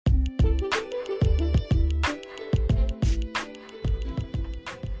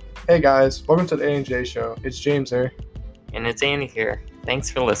Hey guys, welcome to the A&J show. It's James here. And it's Andy here. Thanks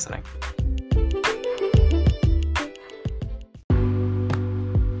for listening.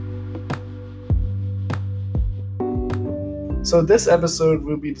 So this episode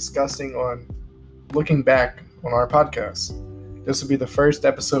we'll be discussing on looking back on our podcast. This will be the first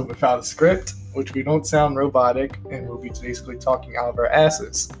episode without a script, which we don't sound robotic, and we'll be basically talking out of our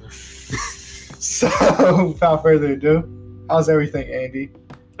asses. So without further ado, how's everything, Andy?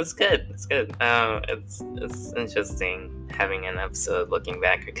 It's good. It's interesting having an episode looking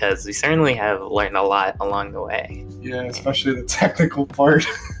back because we certainly have learned a lot along the way. Yeah, especially the technical part.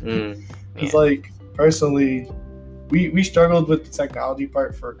 Because, personally, we struggled with the technology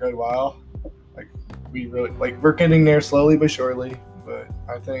part for a good while. We're getting there slowly but surely. But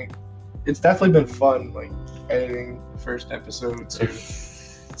I think it's definitely been fun, editing the first episode to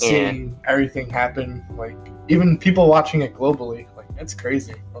seeing everything happen. Even people watching it globally. It's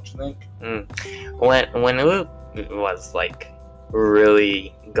crazy, don't you think? When it was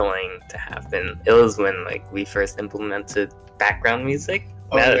really going to happen, it was when we first implemented background music.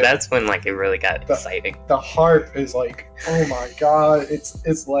 That's when it really got exciting. The harp is oh my god,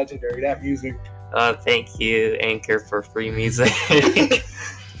 it's legendary, that music. Thank you, Anchor, for free music.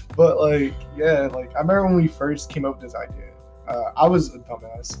 But I remember when we first came up with this idea. I was a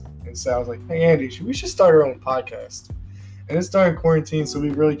dumbass, and so I was like, "Hey Andy, we should start our own podcast." And it's during quarantine, so we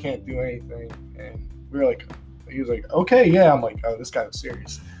really can't do anything. And we were he was like, okay, yeah. I'm like, oh, this guy was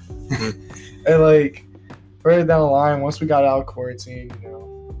serious. And further down the line, once we got out of quarantine,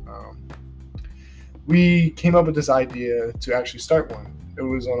 we came up with this idea to actually start one. It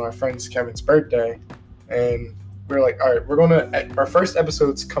was on our friend Kevin's birthday. And we were like, all right, our first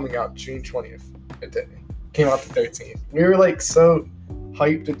episode's coming out June 20th. It came out the 13th. We were so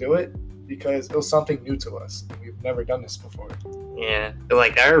hyped to do it, because it was something new to us. We've never done this before. Yeah,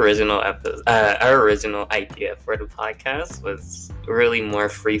 our original idea for the podcast was really more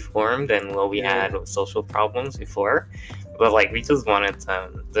free-form than what we had with social problems before. But we just wanted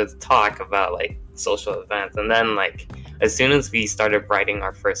to talk about social events, and then as soon as we started writing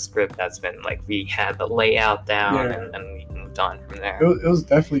our first script, that's when we had the layout down, and we moved on from there. It was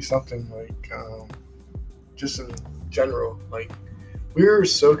definitely something just in general, we were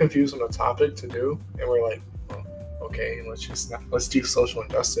so confused on the topic to do, and we're like, well, okay, let's do social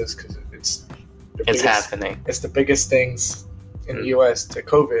injustice, because it's happening. It's the biggest things in the U.S. to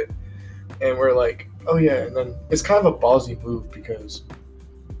COVID, and we're like, oh yeah, and then it's kind of a ballsy move, because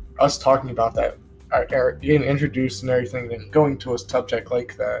us talking about that, getting introduced and everything, then going to a subject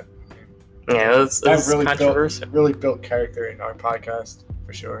like that. Yeah, it was really controversial. Really built character in our podcast,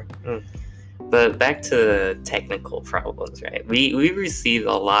 for sure. But back to the technical problems, right? We received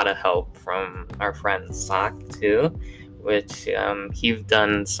a lot of help from our friend Sock too, which he's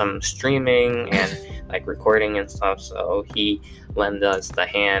done some streaming and recording and stuff, so he lent us the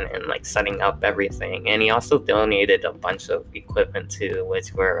hand in setting up everything, and he also donated a bunch of equipment too,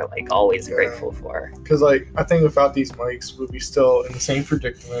 which we're always grateful for. Because I think without these mics, we'd be still in the same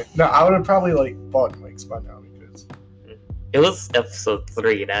predicament. No, I would have probably bought mics by now. It was episode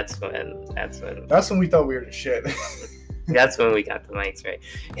 3. That's when we thought we were the shit. That's when we got the mics, right?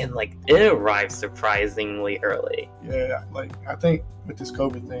 And it arrived surprisingly early. Yeah, I think with this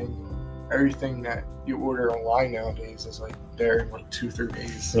COVID thing, everything that you order online nowadays is there in 2-3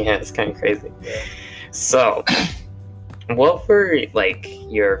 days. Yeah, it's kind of crazy. Yeah. So, what were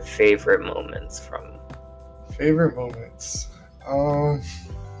your favorite moments from? Favorite moments? You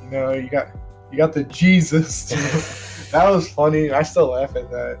got the Jesus. That was funny. I still laugh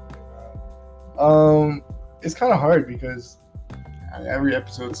at that. It's kind of hard because every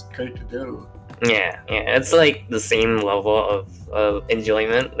episode's great to do. Yeah. It's the same level of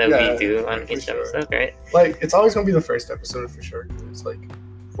enjoyment that we do on each episode, right? It's always gonna be the first episode for sure. It's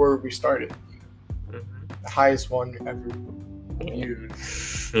where we started. The highest one ever viewed.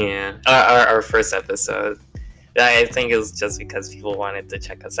 Yeah. Our first episode. I think it was just because people wanted to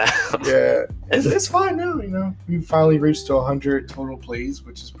check us out. Yeah, it's fine now, We finally reached to 100 total plays,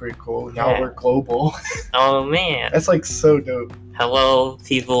 which is pretty cool. Now we're global. Oh, man. That's so dope. Hello,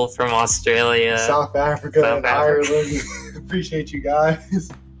 people from Australia. South Africa and Ireland. Appreciate you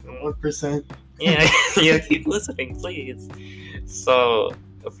guys. 1%. Yeah, keep listening, please. So,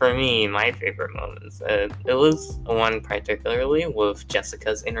 for me, my favorite moments, it was one particularly with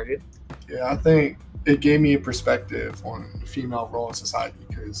Jessica's interview. Yeah, I think it gave me a perspective on the female role in society,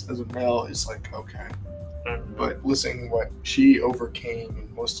 because as a male, it's okay. But listening what she overcame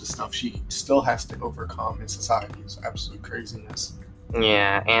and most of the stuff she still has to overcome in society is absolute craziness.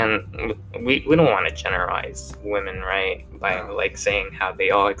 Yeah, and we don't want to generalize women, right? By like saying how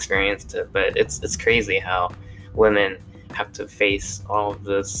they all experienced it, but it's crazy how women have to face all of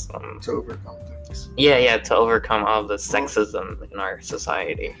this to overcome things. Yeah, to overcome all of the sexism in our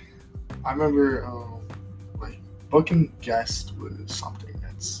society. I remember like booking guests was something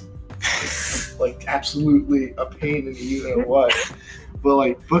that's like absolutely a pain in the you know what. But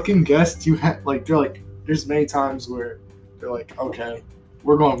like booking guests, you have like they're like there's many times where they're like, okay,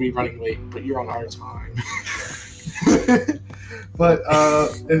 we're going to be running late, but you're on our time. But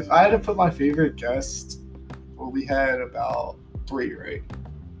if I had to put my favorite guest, well, we had about 3, right?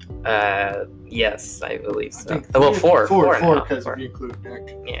 Yes, I believe so. I think well, four because if you include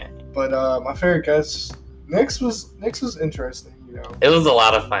Nick. Yeah. But my favorite guest, Nick's was interesting. You know, it was a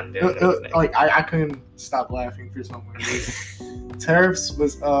lot of fun doing it. Like I couldn't stop laughing for some reason. Tariffs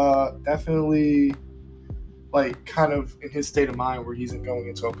was definitely like kind of in his state of mind where he's going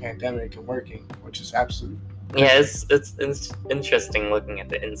into a pandemic and working, which is absolutely it's interesting looking at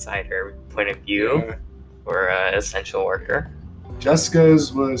the insider point of view for an essential worker.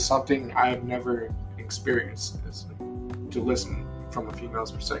 Jessica's was something I've never experienced, to listen from a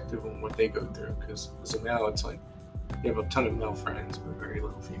female's perspective on what they go through, because as a male it's like you have a ton of male friends but very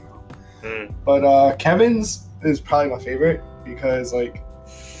little female. But Kevin's is probably my favorite because like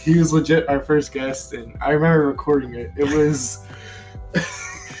he was legit our first guest, and I remember recording it. It was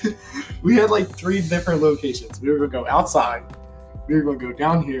we had like 3 different locations. We were gonna go outside, we were gonna go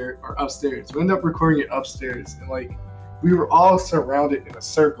down here, or upstairs. We ended up recording it upstairs, and like we were all surrounded in a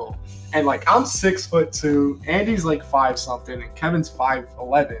circle. And like I'm 6'2", Andy's like 5 something, and Kevin's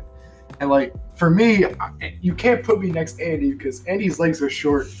 5'11". And like for me, you can't put me next to Andy because Andy's legs are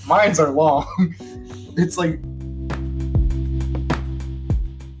short, mine's are long. It's like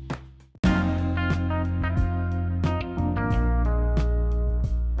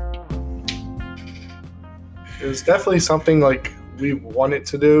it was definitely something like we wanted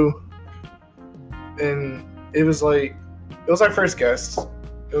to do, and it was our first guest.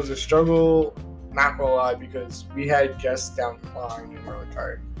 It was a struggle, not gonna lie, because we had guests down the line and we're like, all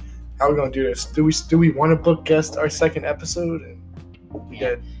right, how are we gonna do this? Do we want to book guest our second episode? And we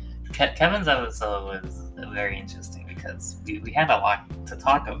did. Kevin's episode was very interesting because we had a lot to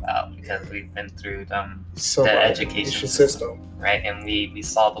talk about because we've been through the education system, right? And we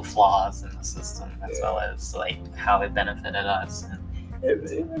saw the flaws in the system as well as like how it benefited us. And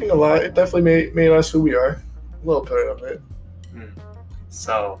it made a lot. It definitely made us who we are. A little bit of it.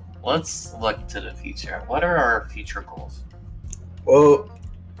 So let's look to the future. What are our future goals? Well,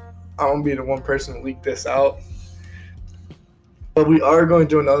 I won't be the one person to leak this out, but we are going to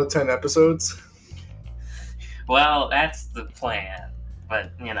do another 10 episodes. Well, that's the plan.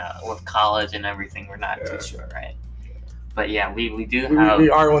 But, you know, with college and everything, we're not too sure, right? But yeah, we do have... We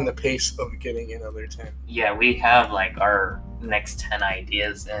are on the pace of getting another 10. Yeah, we have like our next 10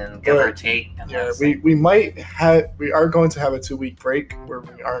 ideas and give or take. Yeah, we are going to have a 2-week break where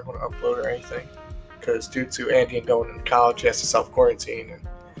we aren't going to upload or anything. Because due to Andy and going into college, he has to self-quarantine.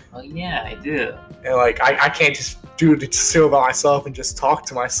 Well, yeah, I do. And like, I can't just do it still by myself and just talk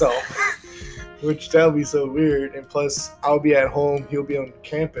to myself. Which that would be so weird. And plus, I'll be at home, he'll be on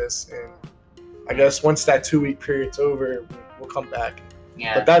campus, and I guess once that 2-week period's over, we'll come back.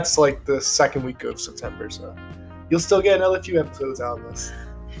 Yeah. But that's like the second week of September, so you'll still get another few episodes out of us.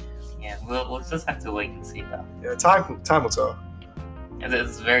 Yeah, we'll just have to wait and see though. Yeah, time will tell.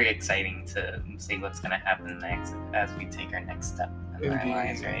 It's very exciting to see what's going to happen next as we take our next step in our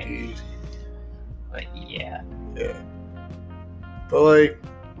lives, right? Indeed. But yeah. Yeah. But like,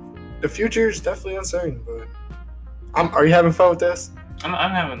 the future is definitely uncertain. But are you having fun with this? I'm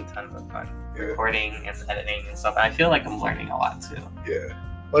having tons of fun recording and editing and stuff. I feel like I'm learning a lot too. Yeah.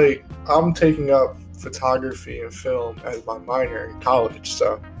 Like, I'm taking up photography and film as my minor in college,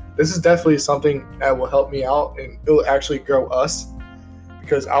 so this is definitely something that will help me out, and it will actually grow us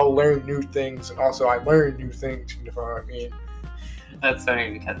because I'll learn new things, and also I learn new things, you know what I mean? That's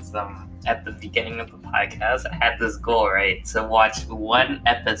funny because at the beginning of the podcast, I had this goal, right, to watch 1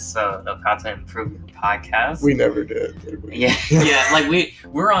 episode of How to Improve Your Podcast. We never did. Yeah, like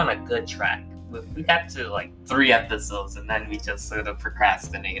we're on a good track. We got to like 3 episodes, and then we just sort of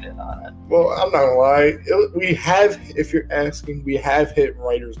procrastinated on it. Well, I'm not gonna lie. We have, if you're asking, we have hit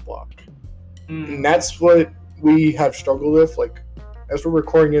writer's block, and that's what we have struggled with. Like, as we're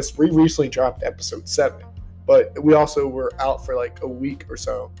recording this, we recently dropped episode 7, but we also were out for like a week or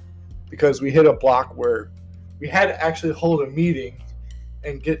so because we hit a block where we had to actually hold a meeting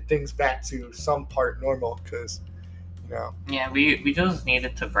and get things back to some part normal because. Yeah, we just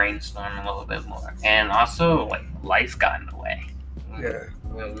needed to brainstorm a little bit more, and also like life got in the way.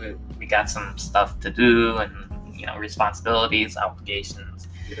 We got some stuff to do, and responsibilities, obligations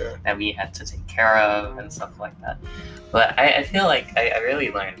that we had to take care of and stuff like that. But I feel like I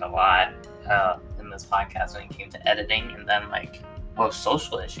really learned a lot in this podcast when it came to editing, and then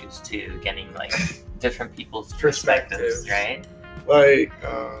social issues too, getting different people's perspectives, right?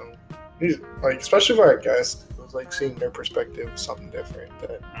 Especially for our guests, it was seeing their perspective, something different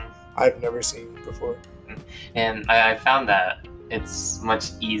that I've never seen before. And I found that it's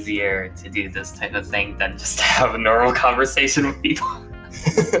much easier to do this type of thing than just to have a normal conversation with people.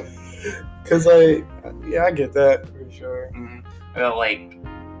 Because I get that for sure. Mm-hmm. Well,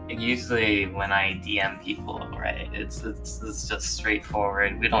 usually when I DM people, right, it's just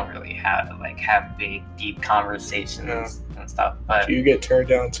straightforward. We don't really have big deep conversations and stuff. But you get turned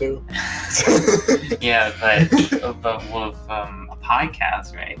down too. Yeah, but with a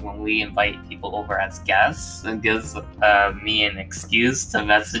podcast, right, when we invite people over as guests, it gives me an excuse to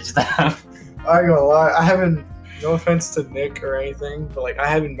message them. I ain't gonna lie, I haven't. No offense to Nick or anything, but I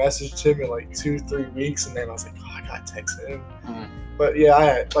haven't messaged him in 2-3 weeks, and then I was like, oh, I gotta text him. Mm-hmm. But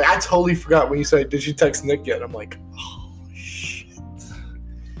yeah, I totally forgot when you said, did you text Nick yet? I'm like, oh shit.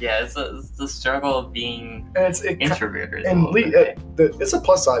 Yeah, it's the struggle of being introverted. And it's a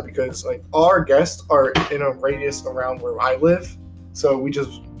plus side because all our guests are in a radius around where I live, so we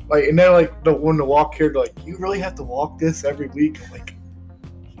just and then the one to walk here, you really have to walk this every week. I'm like,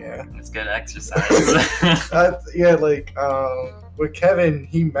 yeah, it's good exercise. With Kevin,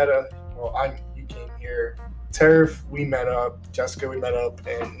 he met he came here. Tariff, we met up. Jessica, we met up,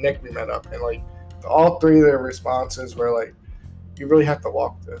 and Nick, we met up. And all three of their responses were you really have to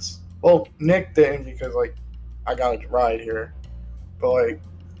walk this. Well, Nick didn't because I got a ride here, but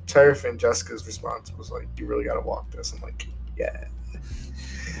Tariff and Jessica's response was you really got to walk this. I'm like, yeah.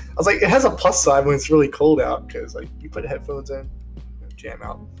 I was it has a plus side when it's really cold out because you put headphones in. Jam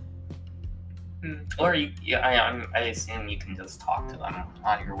out. Or I assume you can just talk to them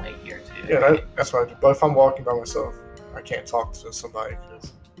on your way here too. Yeah, that's what I do. But if I'm walking by myself, I can't talk to somebody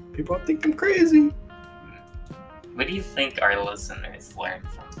because people think I'm crazy. What do you think our listeners learn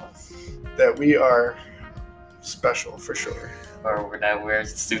from us? That we are special for sure. Or that we're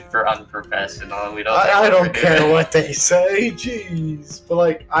super unprofessional. We don't. I don't care what they say. Jeez,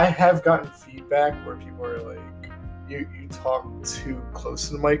 but I have gotten feedback where people are you talk too close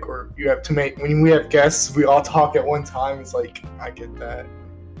to the mic, or you have to when we have guests, we all talk at one time. It's I get that.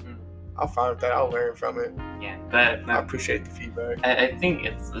 I'll find that. I'll learn from it. Yeah, but I appreciate the feedback. I think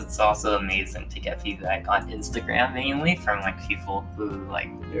it's also amazing to get feedback on Instagram, mainly from people who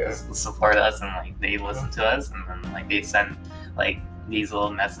support us and they listen to us, and then they send these little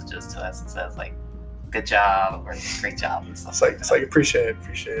messages to us and says good job or great job and stuff. It's appreciate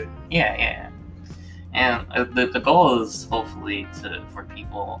it. Yeah. And the goal is hopefully for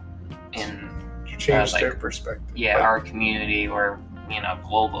people in change their perspective. Yeah, our community or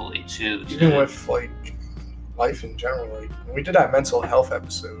globally too. Even with life in general. When we did that mental health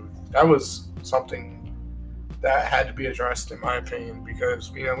episode, that was something that had to be addressed in my opinion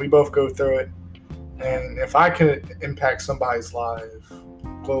because we both go through it, and if I can impact somebody's life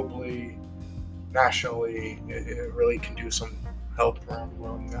globally, nationally, it really can do some help around the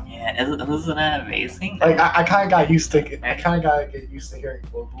world. Yeah, isn't that amazing? I kind of got used to it. I kind of got to get used to hearing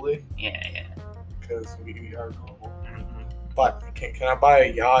globally. Yeah. Because we are global. Mm-hmm. But can I buy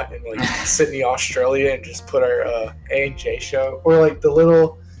a yacht in Sydney, Australia, and just put our A&J show, or the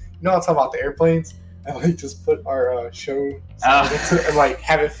little, I'm talking about the airplanes, and just put our show and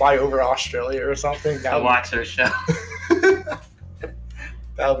have it fly over Australia or something. I'll watch our show.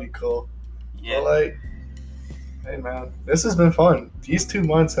 That would be cool. Yeah. But hey man, this has been fun. These 2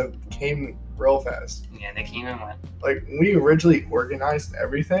 months have came real fast. Yeah, they came and went. When we originally organized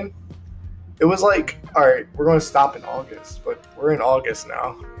everything, it was all right, we're going to stop in August, but we're in August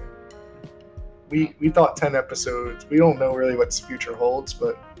now. We thought 10 episodes. We don't know really what the future holds,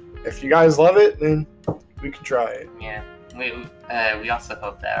 but if you guys love it, then we can try it. Yeah, we also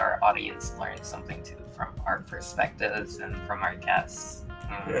hope that our audience learns something too from our perspectives and from our guests.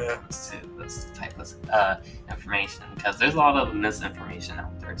 To this type of information, because there's a lot of misinformation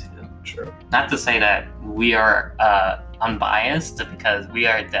out there too. True. Not to say that we are unbiased, because we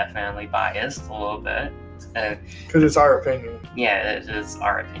are definitely biased a little bit. Because it's our opinion. Yeah, it is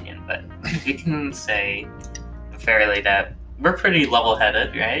our opinion, but we can say fairly that we're pretty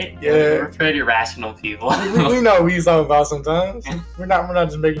level-headed, right? Yeah. We're pretty rational people. we know what we're talking about sometimes. We're not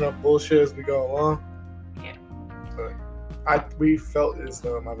just making up bullshit as we go along. We felt as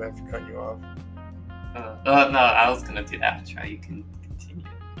though, my bad for cutting you off. No, I was gonna do that. Try, you can continue.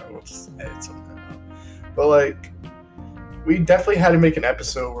 I will just edit something out. But we definitely had to make an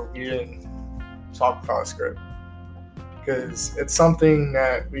episode where we didn't talk about a script, because it's something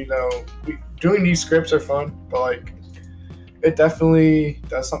that doing these scripts are fun, but like it definitely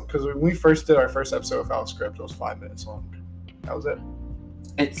does something. Because when we first did our first episode without a script, it was 5 minutes long. That was it.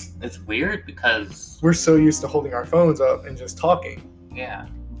 It's weird because we're so used to holding our phones up and just talking. Yeah,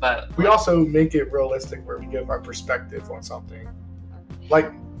 but we also make it realistic where we give our perspective on something.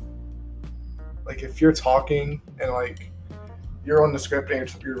 Like if you're talking and like you're on the script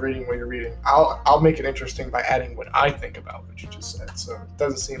and you're reading what you're reading, I'll make it interesting by adding what I think about what you just said. So it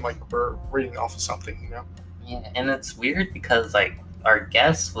doesn't seem like we're reading off of something, Yeah, and it's weird because like our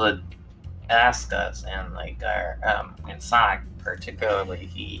guests would ask us, and like our and Sock particularly,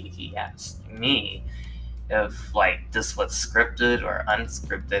 he asked me if like this was scripted or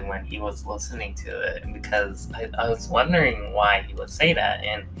unscripted when he was listening to it, because I was wondering why he would say that,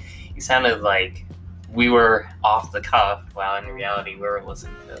 and he sounded like we were off the cuff, while in reality we were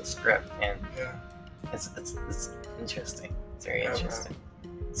listening to the script, and it's interesting. It's very interesting.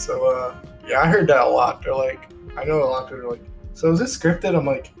 Man. So I heard that a lot. They're like, I know a lot of people are like, so is this scripted? I'm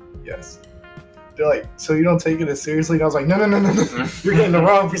like, yes. They're like, so you don't take it as seriously? And I was like, no. You're getting the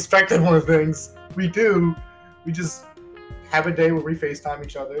wrong perspective on things. We do. We just have a day where we FaceTime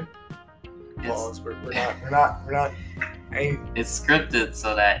each other. We're not. It's scripted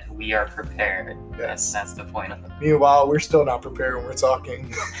so that we are prepared. Yes. That's the point of it. Meanwhile, we're still not prepared when we're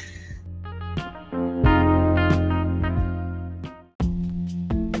talking.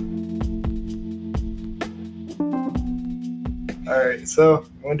 Alright, so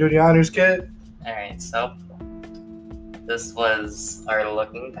you want to do the honors, kid? Alright, so this was our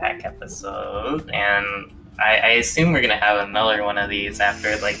looking back episode, and I assume we're gonna have another one of these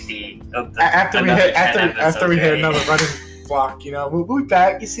after like after we hit another running block. We'll be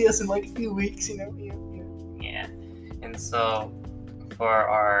back. You see us in like a few weeks. Yeah. And so for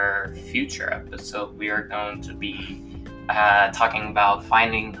our future episode, we are going to be talking about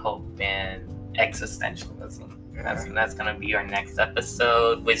finding hope and existentialism. That's gonna be our next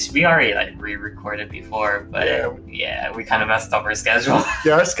episode, which we already like re-recorded before, but we kind of messed up our schedule.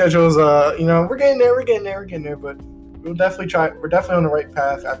 Yeah, our schedule's we're getting there, but we'll definitely try. We're definitely on the right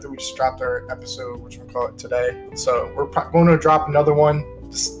path after we just dropped our episode, which we'll call it today. So we're going to drop another one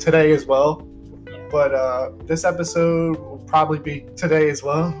today as well. Yeah. But this episode will probably be today as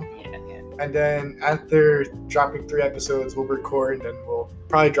well. Yeah. And then after dropping 3 episodes, we'll record, and we'll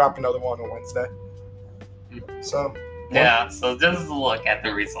probably drop another one on Wednesday. So so just look at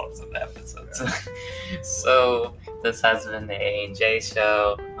the results of the episodes. So this has been the A&J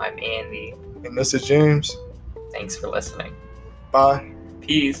show. I'm Andy, and this is James. Thanks for listening. Bye.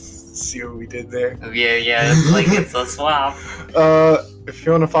 Peace. See what we did there? Yeah, it's like it's a swap. If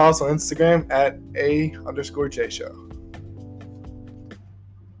you want to follow us on Instagram at @A_J show.